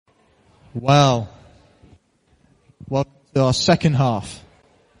Well, welcome to our second half.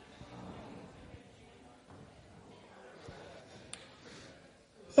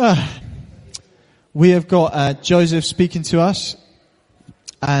 We have got Joseph speaking to us,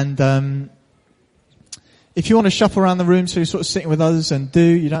 and if you want to shuffle around the room, so you're sort of sitting with others, and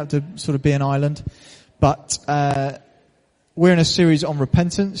you don't have to sort of be an island, but we're in a series on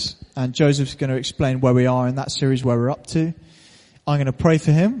repentance, and Joseph's going to explain where we are in that series, where we're up to. I'm going to pray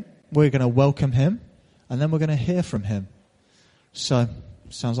for him. We're going to welcome him, and then we're going to hear from him. So,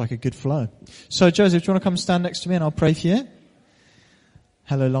 sounds like a good flow. So, Joseph, do you want to come stand next to me and I'll pray for you?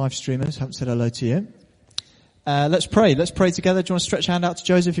 Hello, live streamers. Haven't said hello to you. Let's pray. Let's pray together. Do you want to stretch your hand out to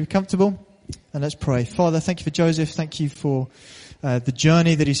Joseph if you're comfortable? And let's pray. Father, thank you for Joseph. Thank you for the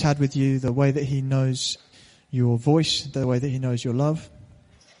journey that he's had with you, the way that he knows your voice, the way that he knows your love.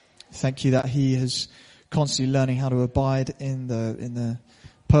 Thank you that he is constantly learning how to abide in the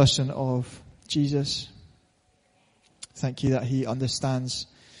person of Jesus. Thank you that he understands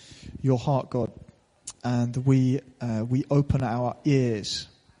your heart, God, and we open our ears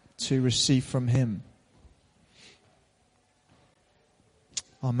to receive from him.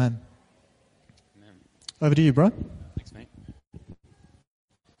 Amen. Amen. Over to you, bro. Thanks, mate.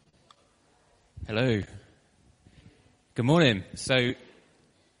 Hello. Good morning. So,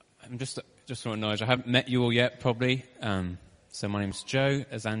 I'm just want to acknowledge I haven't met you all yet, probably. So my name's Joe,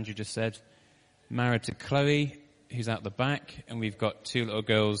 as Andrew just said. Married to Chloe, who's out the back, and we've got two little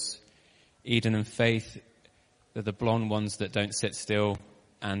girls, Eden and Faith. They're the blonde ones that don't sit still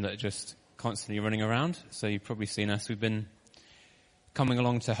and that are just constantly running around. So you've probably seen us. We've been coming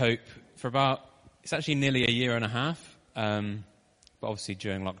along to Hope for it's actually nearly a year and a half. But obviously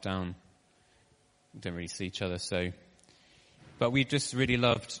during lockdown, we don't really see each other. But we've just really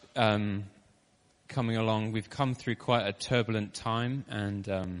loved coming along. We've come through quite a turbulent time,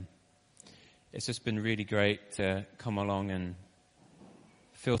 and it's just been really great to come along and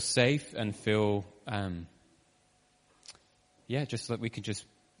feel safe and feel, just like we can just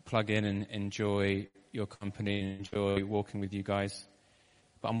plug in and enjoy your company and enjoy walking with you guys.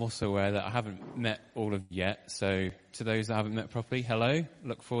 But I'm also aware that I haven't met all of you yet, so to those I haven't met properly, hello.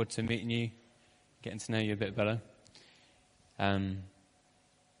 Look forward to meeting you, getting to know you a bit better.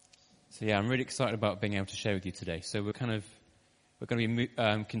 I'm really excited about being able to share with you today. So we're going to be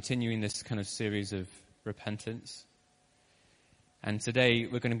continuing this kind of series of repentance. And today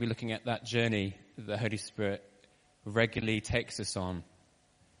we're going to be looking at that journey that the Holy Spirit regularly takes us on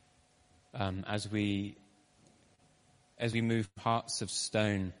as we move hearts of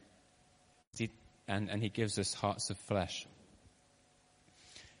stone, and he gives us hearts of flesh.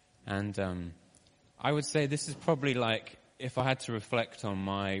 And I would say this is probably like, if I had to reflect on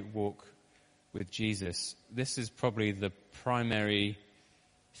my walk with Jesus, this is probably the primary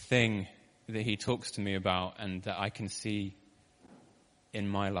thing that he talks to me about and that I can see in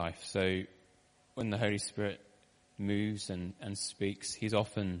my life. So when the Holy Spirit moves and speaks, he's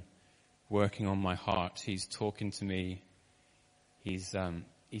often working on my heart. He's talking to me. He's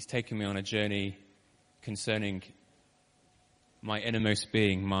taken me on a journey concerning my innermost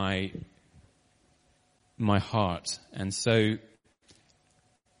being, my heart. And so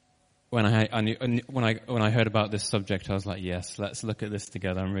when I heard about this subject, I was like, yes, let's look at this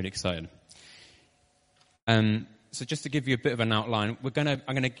together. I'm really excited. So just to give you a bit of an outline, I'm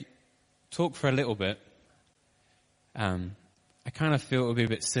going to talk for a little bit. I kind of feel it would be a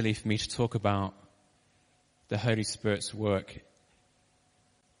bit silly for me to talk about the Holy Spirit's work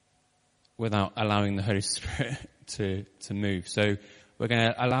without allowing the Holy Spirit to move. So we're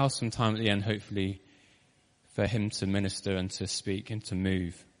going to allow some time at the end, hopefully, for him to minister and to speak and to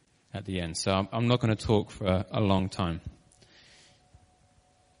move at the end. So I'm not going to talk for a long time.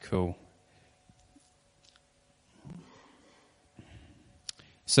 Cool.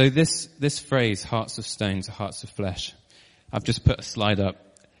 So this phrase, hearts of stone to hearts of flesh, I've just put a slide up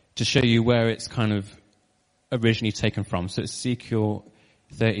to show you where it's kind of originally taken from. So it's Ezekiel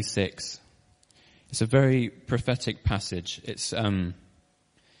 36. It's a very prophetic passage. It's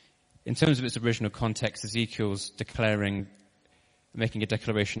in terms of its original context, Ezekiel's making a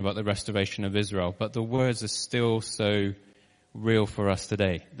declaration about the restoration of Israel, but the words are still so real for us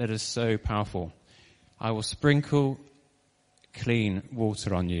today. That is so powerful. I will sprinkle clean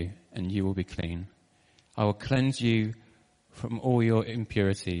water on you, and you will be clean. I will cleanse you from all your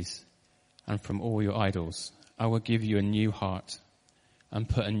impurities and from all your idols. I will give you a new heart and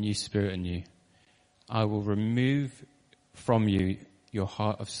put a new spirit in you. I will remove from you your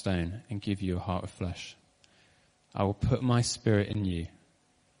heart of stone and give you a heart of flesh. I will put my spirit in you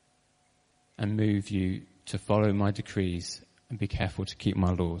and move you to follow my decrees and be careful to keep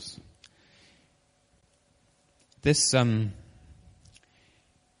my laws. This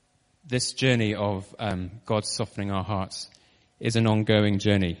this journey of God softening our hearts is an ongoing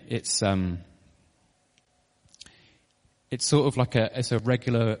journey. It's sort of like it's a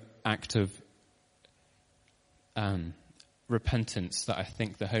regular act of repentance that I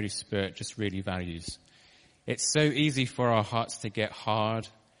think the Holy Spirit just really values. It's so easy for our hearts to get hard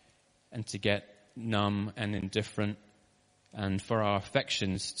and to get numb and indifferent, and for our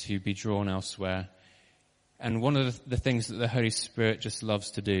affections to be drawn elsewhere. And one of the things that the Holy Spirit just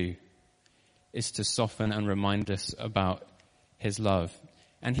loves to do is to soften and remind us about his love.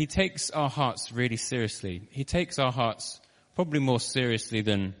 And he takes our hearts really seriously. He takes our hearts probably more seriously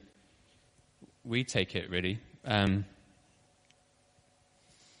than we take it, really.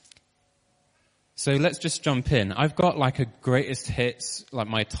 So let's just jump in. I've got like a greatest hits, like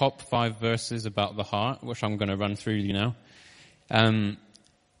my top 5 verses about the heart, which I'm going to run through you now.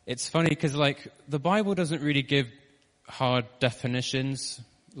 It's funny because like the Bible doesn't really give hard definitions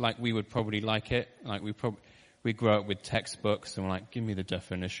like we would probably like it. Like we grow up with textbooks and we're like, give me the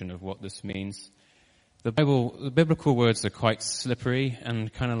definition of what this means. The biblical words are quite slippery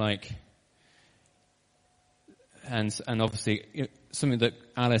and kind of like, and obviously something that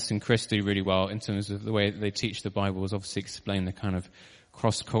Alice and Chris do really well in terms of the way that they teach the Bible is obviously explain the kind of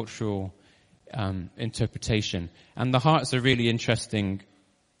cross-cultural interpretation. And the heart's a really interesting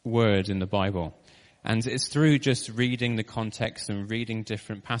word in the Bible. And it's through just reading the context and reading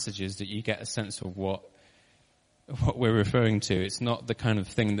different passages that you get a sense of what we're referring to. It's not the kind of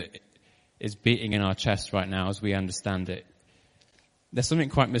thing that is beating in our chest right now as we understand it. There's something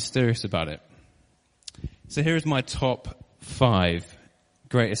quite mysterious about it. So here's my top 5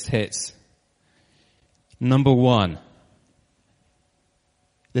 greatest hits. Number 1.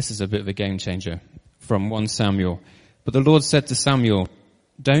 This is a bit of a game changer from 1 Samuel. But the Lord said to Samuel,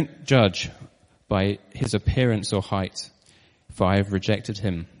 "Don't judge by his appearance or height, for I have rejected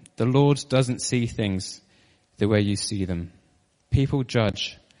him." The Lord doesn't see things the way you see them. People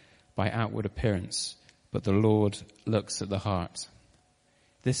judge by outward appearance, but the Lord looks at the heart.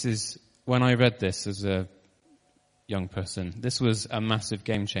 This is, when I read this as a young person, this was a massive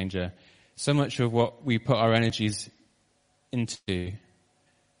game changer. So much of what we put our energies into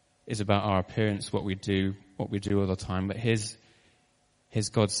is about our appearance, what we do all the time. But here's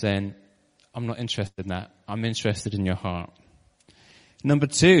God saying, I'm not interested in that. I'm interested in your heart. Number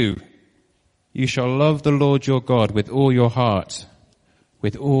 2, you shall love the Lord your God with all your heart,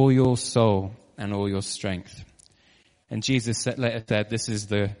 with all your soul and all your strength. And Jesus later said, this is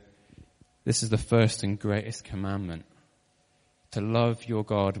the first and greatest commandment, to love your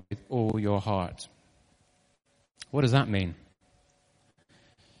God with all your heart. What does that mean?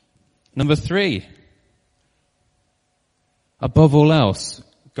 Number 3, above all else,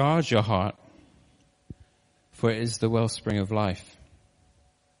 guard your heart, for it is the wellspring of life.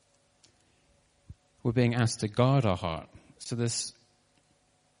 We're being asked to guard our heart. So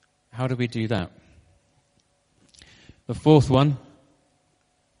how do we do that? The 4th one.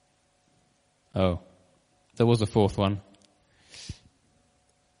 Oh, there was a 4th one.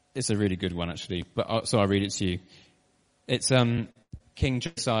 It's a really good one, actually. So I'll read it to you. It's King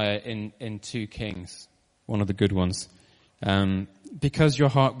Josiah in 2 Kings, one of the good ones. Because your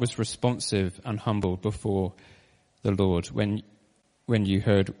heart was responsive and humbled before the Lord when you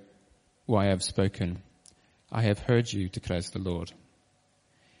heard what I have spoken. I have heard you, declares the Lord.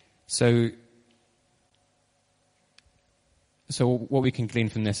 So what we can glean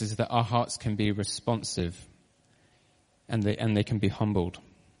from this is that our hearts can be responsive and they can be humbled.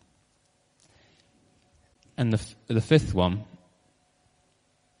 And the 5th one,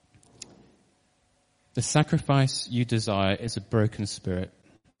 the sacrifice you desire is a broken spirit.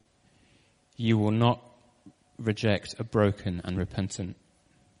 You will not reject a broken and repentant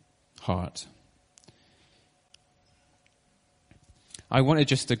heart. I wanted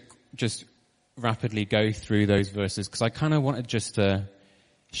just rapidly go through those verses because I kind of wanted just to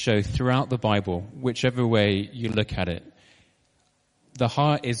show throughout the Bible, whichever way you look at it, the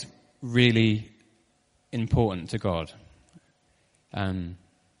heart is really important to God.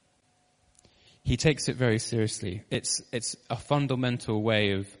 He takes it very seriously. It's a fundamental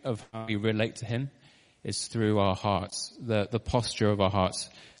way of how we relate to him is through our hearts, the posture of our hearts,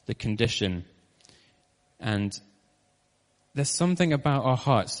 the condition. And there's something about our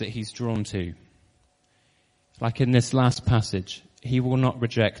hearts that he's drawn to. Like in this last passage, he will not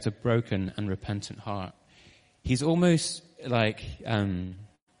reject a broken and repentant heart. He's almost like,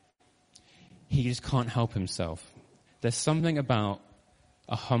 he just can't help himself. There's something about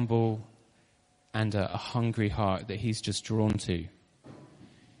a humble and a hungry heart that he's just drawn to.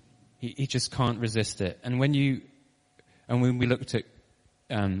 He just can't resist it. And when you And when we looked at,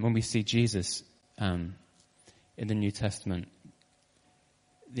 when we see Jesus in the New Testament,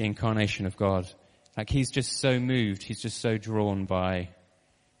 the incarnation of God, like he's just so moved, he's just so drawn by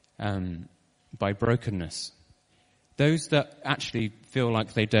brokenness. Those that actually feel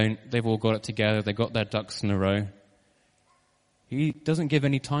like they've all got it together, they've got their ducks in a row, he doesn't give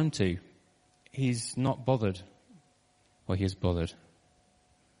any time to. He's not bothered. Well, he is bothered.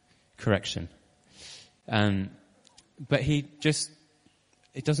 Correction. But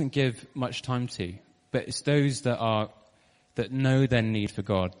it doesn't give much time to. But it's those that know their need for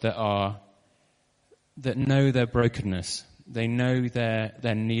God, that know their brokenness, they know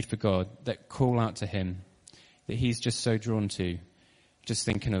their need for God, that call out to him, that he's just so drawn to. Just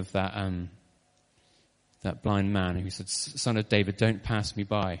thinking of that blind man who said, "Son of David, don't pass me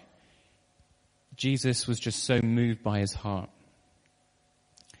by." Jesus was just so moved by his heart.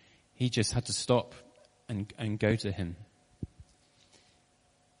 He just had to stop and go to him.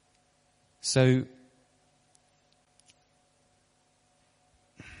 So,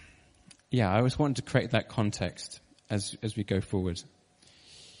 yeah, I always wanted to create that context as we go forward.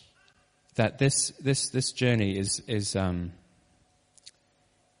 That this journey is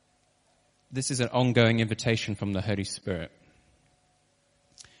this is an ongoing invitation from the Holy Spirit.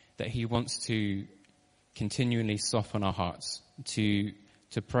 That he wants to continually soften our hearts, to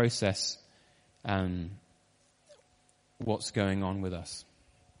process what's going on with us.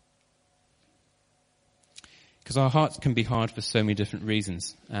 Because our hearts can be hard for so many different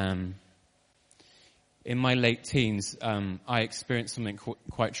reasons. In my late teens, I experienced something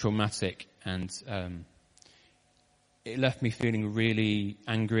quite traumatic, and it left me feeling really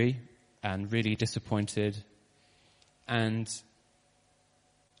angry and really disappointed. And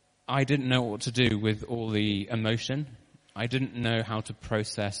I didn't know what to do with all the emotion. I didn't know how to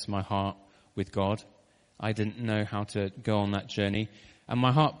process my heart with God. I didn't know how to go on that journey. And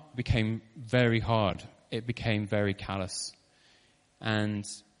my heart became very hard. It became very callous. And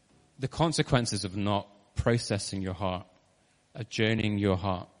the consequences of not processing your heart, of journeying your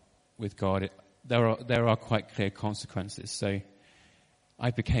heart with God, there are quite clear consequences. So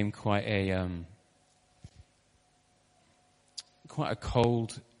I became quite a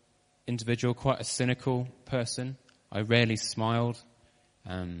cold individual, quite a cynical person. I rarely smiled.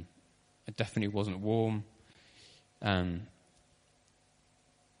 I definitely wasn't warm. I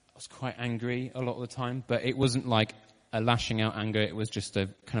was quite angry a lot of the time, but it wasn't like a lashing out anger. It was just a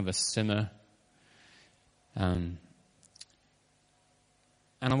kind of a simmer. And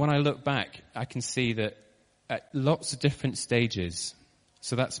when I look back, I can see that at lots of different stages,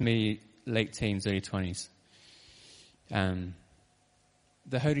 so that's me, late teens, early 20s,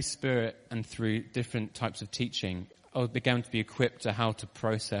 the Holy Spirit, and through different types of teaching, I began to be equipped to how to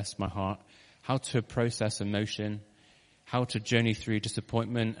process my heart, how to process emotion, how to journey through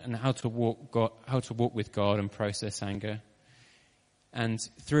disappointment, and how to walk with God and process anger. And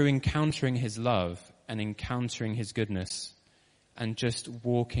through encountering his love and encountering his goodness and just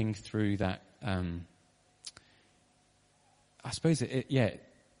walking through that, I suppose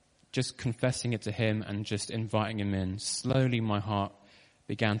just confessing it to him and just inviting him in, slowly my heart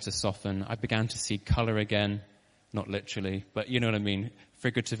began to soften. I began to see color again, not literally, but you know what I mean,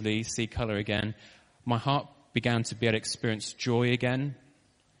 figuratively, see color again. My heart began to be able to experience joy again.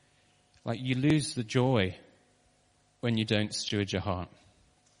 Like, you lose the joy when you don't steward your heart.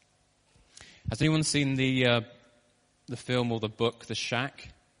 Has anyone seen the film or the book, The Shack?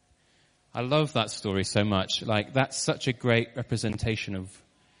 I love that story so much. Like, that's such a great representation of,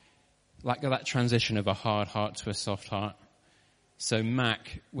 like, that transition of a hard heart to a soft heart. So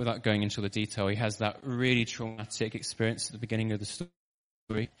Mac, without going into the detail, he has that really traumatic experience at the beginning of the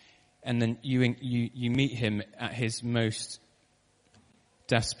story. And then you meet him at his most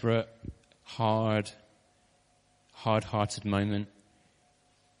desperate, hard-hearted moment.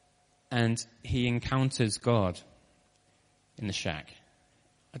 And he encounters God in the shack.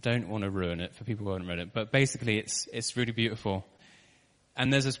 I don't want to ruin it for people who haven't read it, but basically it's really beautiful.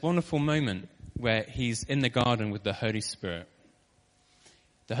 And there's this wonderful moment where he's in the garden with the Holy Spirit.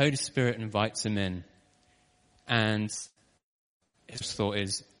 The Holy Spirit invites him in, and his thought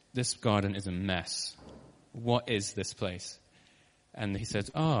is, this garden is a mess. What is this place? And he says,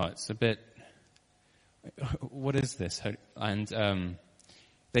 it's a bit, what is this? And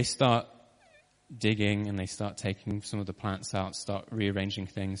they start digging, and they start taking some of the plants out, start rearranging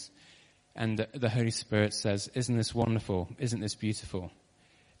things. And the Holy Spirit says, isn't this wonderful? Isn't this beautiful?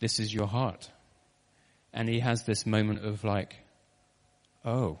 This is your heart. And he has this moment of like,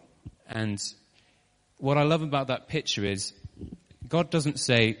 oh. And what I love about that picture is God doesn't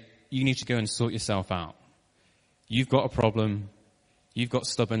say, you need to go and sort yourself out. You've got a problem. You've got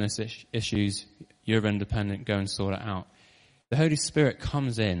stubbornness issues. You're independent. Go and sort it out. The Holy Spirit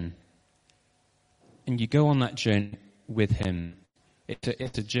comes in, and you go on that journey with him.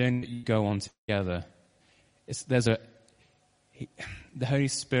 It's a journey that you go on together. The Holy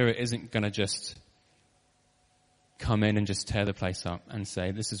Spirit isn't going to just come in and just tear the place up and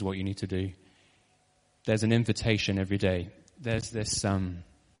say, this is what you need to do. There's an invitation every day. There's this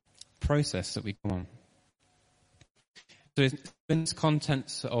process that we go on. So in this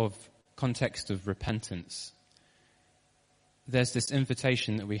context of repentance, there's this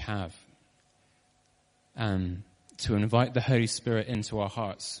invitation that we have to invite the Holy Spirit into our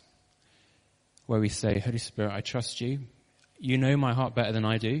hearts, where we say, Holy Spirit, I trust you. You know my heart better than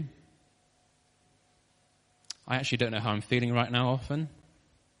I do. I actually don't know how I'm feeling right now often,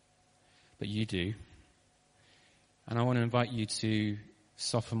 but you do. And I want to invite you to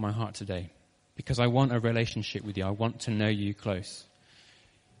soften my heart today, because I want a relationship with you. I want to know you close.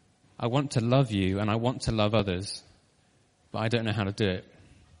 I want to love you, and I want to love others, but I don't know how to do it.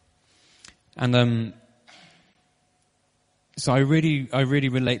 And so I really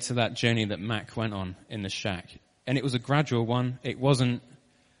relate to that journey that Mac went on in the shack. And it was a gradual one. It wasn't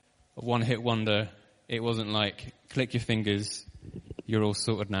a one-hit wonder. It wasn't like, click your fingers, you're all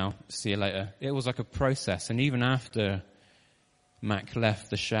sorted now, see you later. It was like a process. And even after Mac left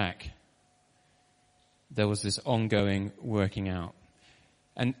the shack, there was this ongoing working out.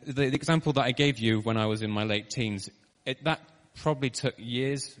 And the example that I gave you when I was in my late teens, that probably took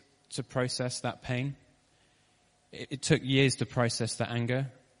years to process that pain. It took years to process that anger.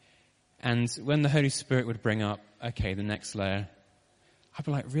 And when the Holy Spirit would bring up, okay, the next layer, I'd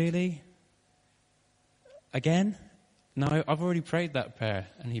be like, really? Again? No, I've already prayed that prayer.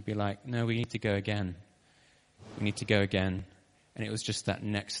 And he'd be like, no, we need to go again. We need to go again. And it was just that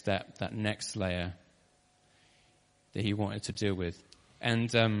next step, that next layer that he wanted to deal with.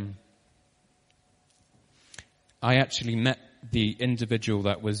 And I actually met the individual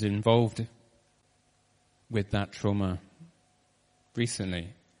that was involved with that trauma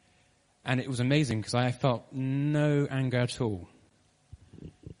recently. And it was amazing because I felt no anger at all.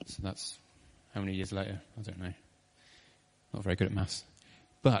 So that's how many years later? I don't know. Not very good at maths.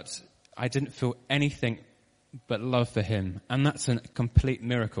 But I didn't feel anything but love for him. And that's a complete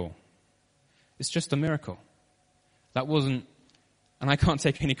miracle. It's just a miracle. That wasn't, and I can't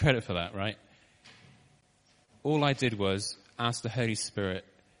take any credit for that, right? All I did was ask the Holy Spirit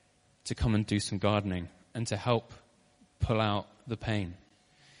to come and do some gardening and to help pull out the pain.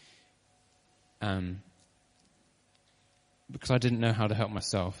 Because I didn't know how to help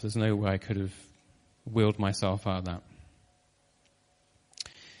myself. There's no way I could have willed myself out of that.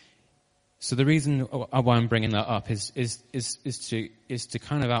 So the reason why I'm bringing that up is to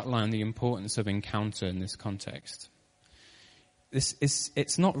kind of outline the importance of encounter in this context.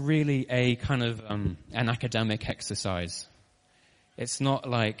 It's not really a kind of an academic exercise. It's not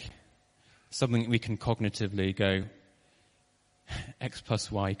like something we can cognitively go, X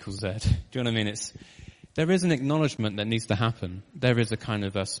plus Y equals Z. Do you know what I mean? There is an acknowledgement that needs to happen. There is a kind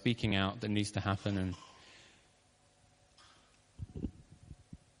of a speaking out that needs to happen.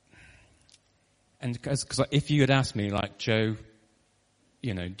 And because if you had asked me, like, Joe,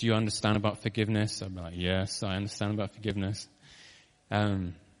 do you understand about forgiveness? I'd be like, yes, I understand about forgiveness.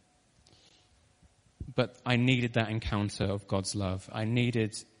 But I needed that encounter of God's love.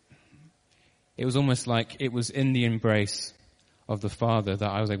 It was almost like it was in the embrace of the Father that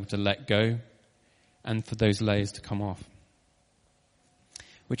I was able to let go and for those layers to come off.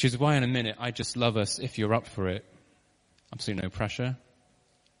 Which is why in a minute, I just love us, if you're up for it, absolutely no pressure.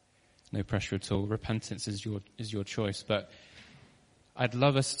 No pressure at all. Repentance is your choice. But I'd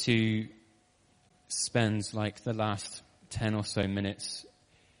love us to spend like the last 10 or so minutes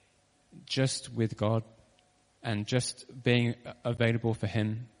just with God and just being available for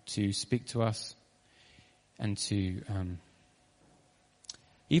him to speak to us and to,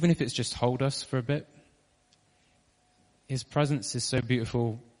 even if it's just hold us for a bit. His presence is so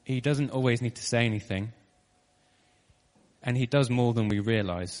beautiful. He doesn't always need to say anything. And he does more than we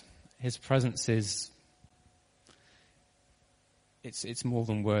realize. His presence it's more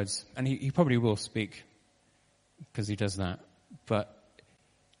than words. And he probably will speak because he does that. But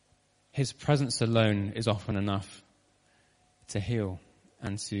his presence alone is often enough to heal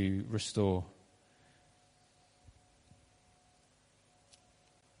and to restore.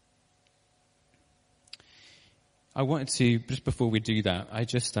 I wanted to, just before we do that, I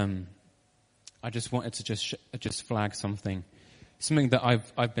just wanted to just flag something. Something that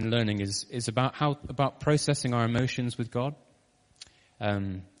I've been learning is about processing our emotions with God.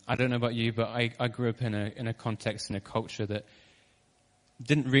 I I don't know about you, but I grew up in a context, in a culture that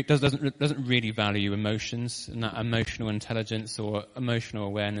doesn't really value emotions and that emotional intelligence or emotional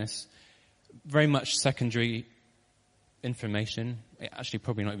awareness. Very much secondary information. Actually,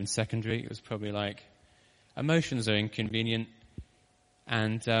 probably not even secondary. It was probably like, emotions are inconvenient,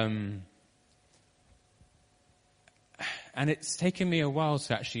 and it's taken me a while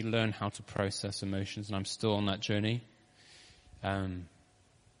to actually learn how to process emotions, and I'm still on that journey.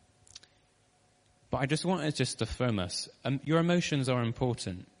 But I just wanted to affirm us. Your emotions are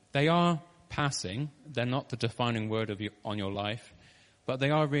important. They are passing. They're not the defining word on your life, but they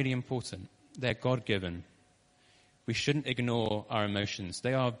are really important. They're God-given. We shouldn't ignore our emotions.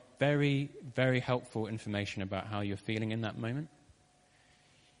 They are very, very helpful information about how you're feeling in that moment.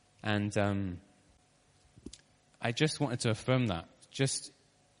 And I just wanted to affirm that. Just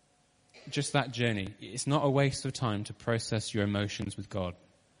that journey. It's not a waste of time to process your emotions with God.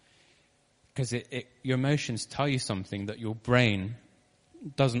 Because your emotions tell you something that your brain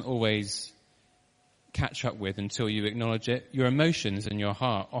doesn't always catch up with until you acknowledge it. Your emotions and your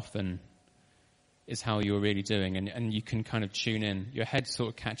heart often is how you're really doing, and you can kind of tune in. Your head sort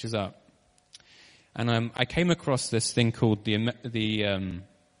of catches up. And I came across this thing called you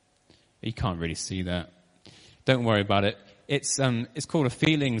can't really see that. Don't worry about it. It's called a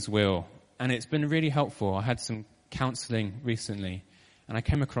feelings wheel, and it's been really helpful. I had some counseling recently, and I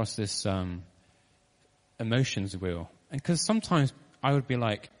came across this emotions wheel. And because sometimes I would be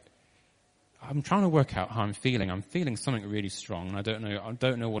like, I'm trying to work out how I'm feeling. I'm feeling something really strong, and I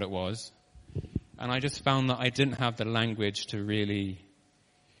don't know what it was. And I just found that I didn't have the language to really.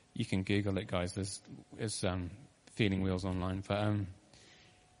 You can Google it, guys. There's feeling wheels online. But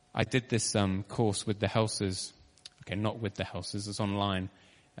I did this course with the Helses. Okay, not with the Helses. It's online.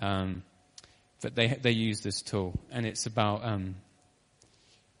 But they use this tool, and it's about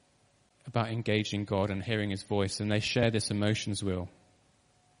engaging God and hearing His voice. And they share this emotions wheel.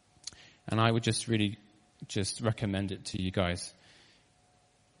 And I would just really recommend it to you guys.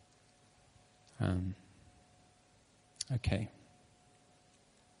 Okay.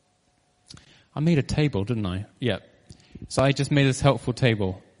 I made a table, didn't I? Yeah. So I just made this helpful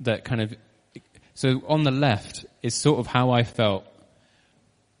table that kind of, so on the left is sort of how I felt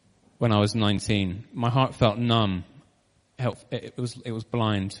when I was 19. My heart felt numb. It was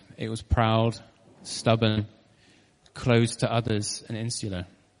blind. It was proud, stubborn, closed to others, and insular.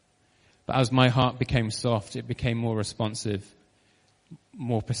 But as my heart became soft, it became more responsive,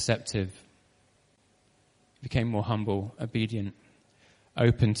 more perceptive. It became more humble, obedient,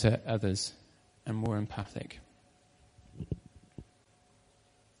 open to others, and more empathic.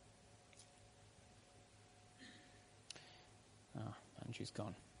 Andrew's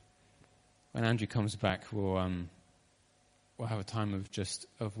gone. When Andrew comes back, we'll have a time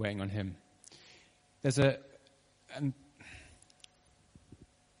of waiting on him. There's a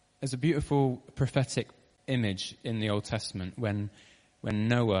beautiful prophetic image in the Old Testament when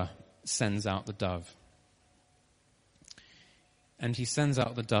Noah sends out the dove. And he sends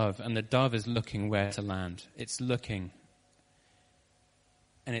out the dove, and the dove is looking where to land. It's looking.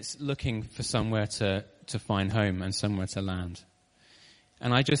 And it's looking for somewhere to find home and somewhere to land.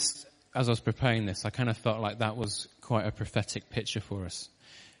 And as I was preparing this, I kind of felt like that was quite a prophetic picture for us.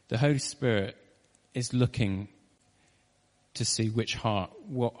 The Holy Spirit is looking to see which heart,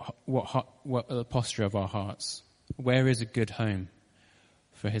 what the posture of our hearts. Where is a good home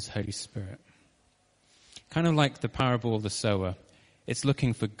for His Holy Spirit? Kind of like the parable of the sower. It's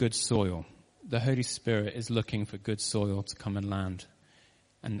looking for good soil. The Holy Spirit is looking for good soil to come and land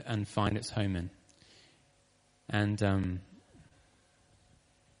and find its home in. And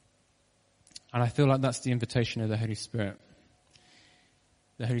I feel like that's the invitation of the Holy Spirit.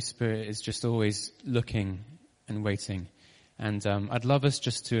 The Holy Spirit is just always looking and waiting. And I'd love us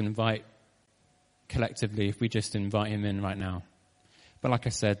just to invite collectively, if we just invite Him in right now. But like I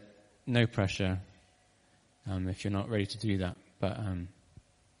said, no pressure if you're not ready to do that. But are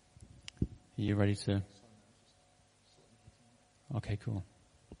you ready to? Okay, cool.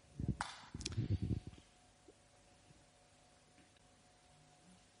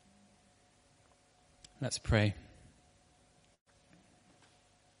 Let's pray.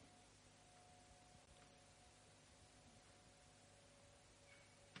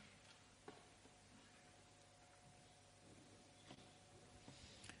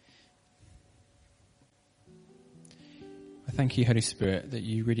 I thank you, Holy Spirit, that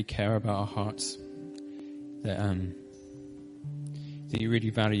you really care about our hearts, that you really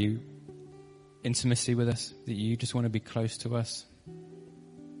value intimacy with us, that you just want to be close to us.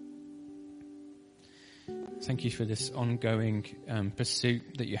 Thank you for this ongoing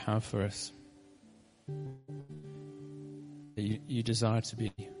pursuit that you have for us. That you desire to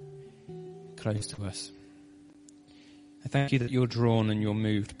be close to us. I thank you that you're drawn and you're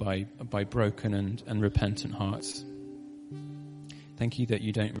moved by broken and repentant hearts. Thank you that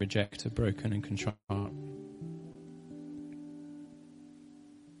you don't reject a broken and contrite heart.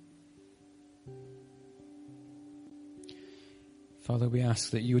 Father, we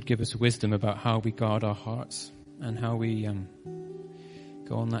ask that you would give us wisdom about how we guard our hearts and how we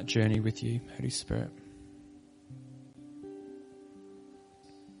go on that journey with you, Holy Spirit.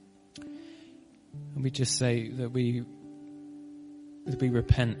 And we just say that we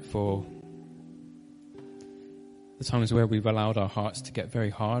repent for the times where we've allowed our hearts to get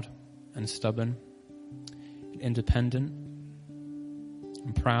very hard and stubborn, independent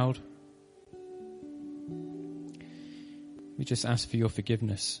and proud. We just ask for your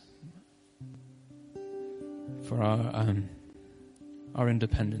forgiveness for our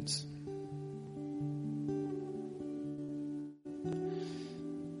independence.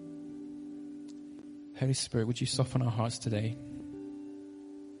 Holy Spirit, would you soften our hearts today?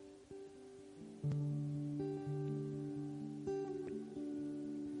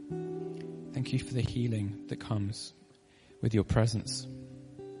 Thank you for the healing that comes with your presence.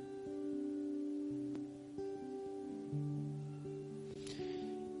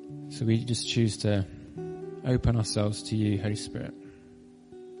 So we just choose to open ourselves to you, Holy Spirit.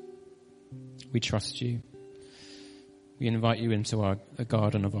 We trust you. We invite you into the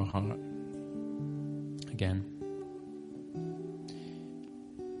garden of our heart again.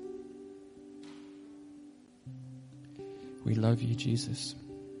 We love you, Jesus.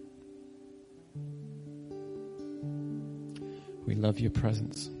 We love your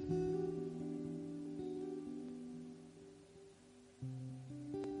presence.